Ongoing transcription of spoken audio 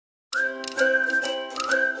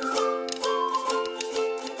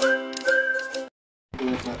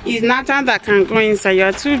It's Nathan that can go inside.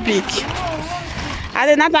 You're too big. I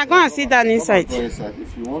did Nathan, go and sit down inside. Go inside.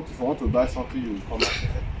 If you want to buy something, you will come out.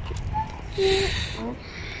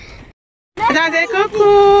 That's a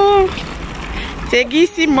cuckoo.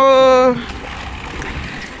 Tegissimo.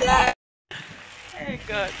 Hey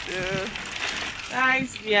God,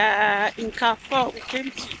 guys, we are in Carrefour. We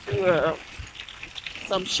came to do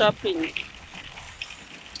some shopping.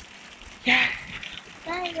 Yeah.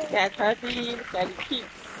 Yeah, happy. Look at the kids.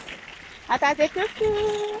 That's a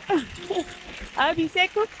cuckoo. I'll be say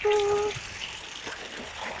cuckoo.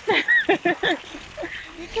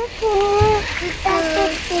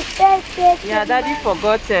 Yeah, Daddy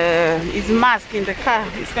forgot his mask in the car.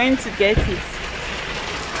 He's going to get it.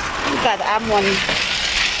 Look at Harmony.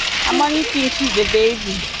 Harmony thinks she's a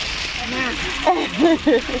baby.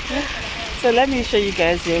 So let me show you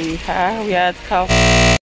guys where we are. We are at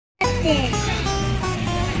Carrefour.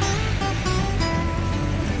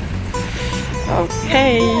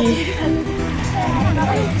 Okay.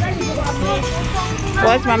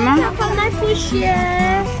 What, Mama?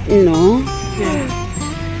 No.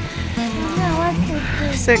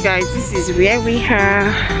 So guys, this is where we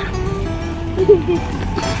are.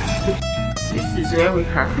 This is where we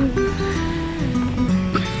are.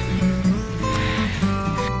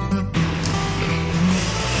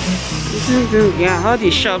 Yeah, all the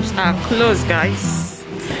shops are closed, guys.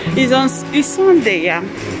 It's Sunday, yeah.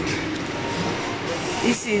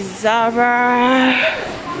 This is Zara.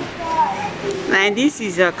 And this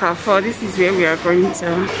is a Carrefour. This is where we are going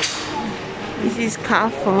to. This is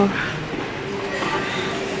Carrefour.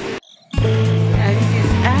 And this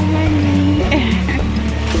is Harmony.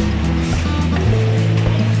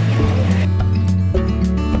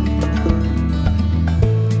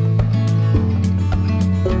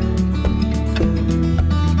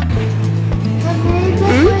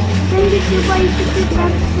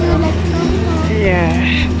 Yeah.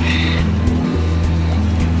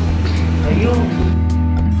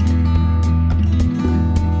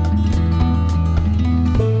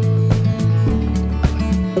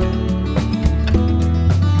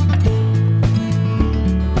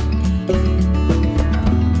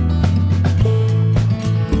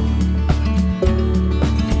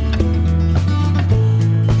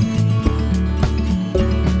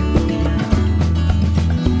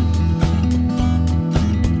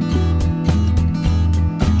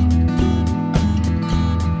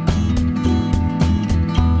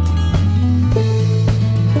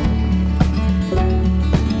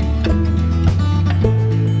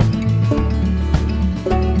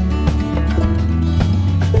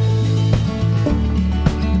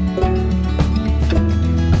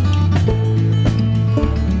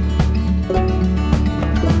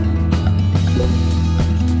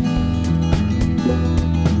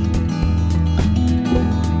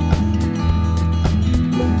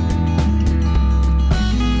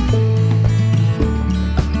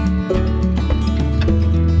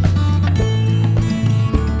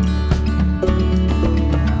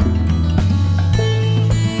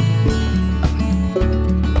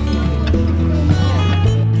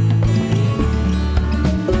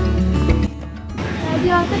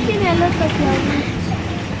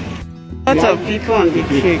 Lots of people on the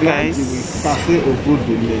queue, guys.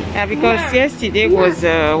 Yeah, because yesterday was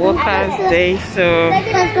Workers' Day, so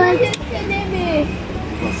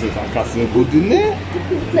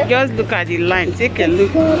just look at the line. Take a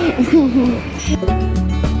look.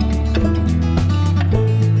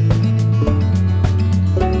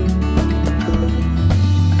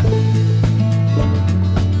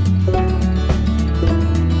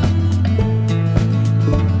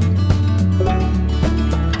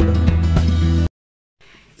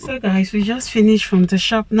 So guys, we just finished from the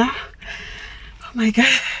shop now. Oh my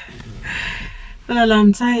god. Well,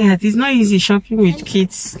 I'm tired. It's not easy shopping with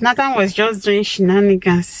kids. Nathan was just doing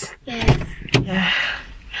shenanigans. Yeah.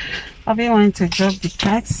 Bobby wanted to drop the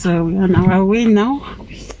cat, so we're on our way now.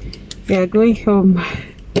 We are going home.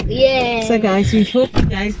 Yeah. So guys, we hope you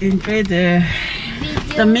guys enjoyed the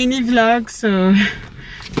mini vlog. So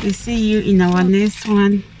we'll see you in our next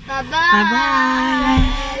one. Bye bye. Bye bye.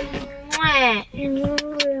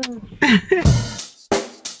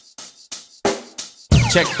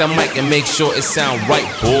 Check the mic and make sure it sound right,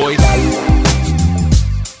 boys.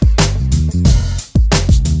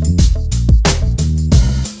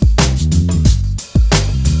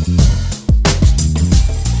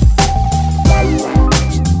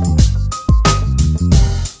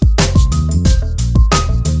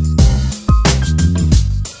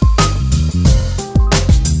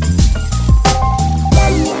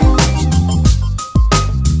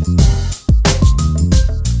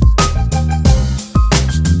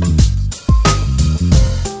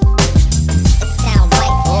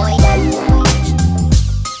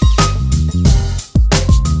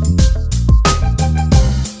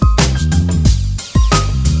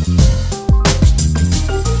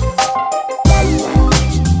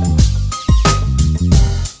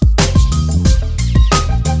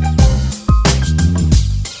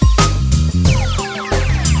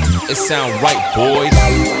 it sound right,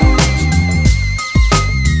 boys.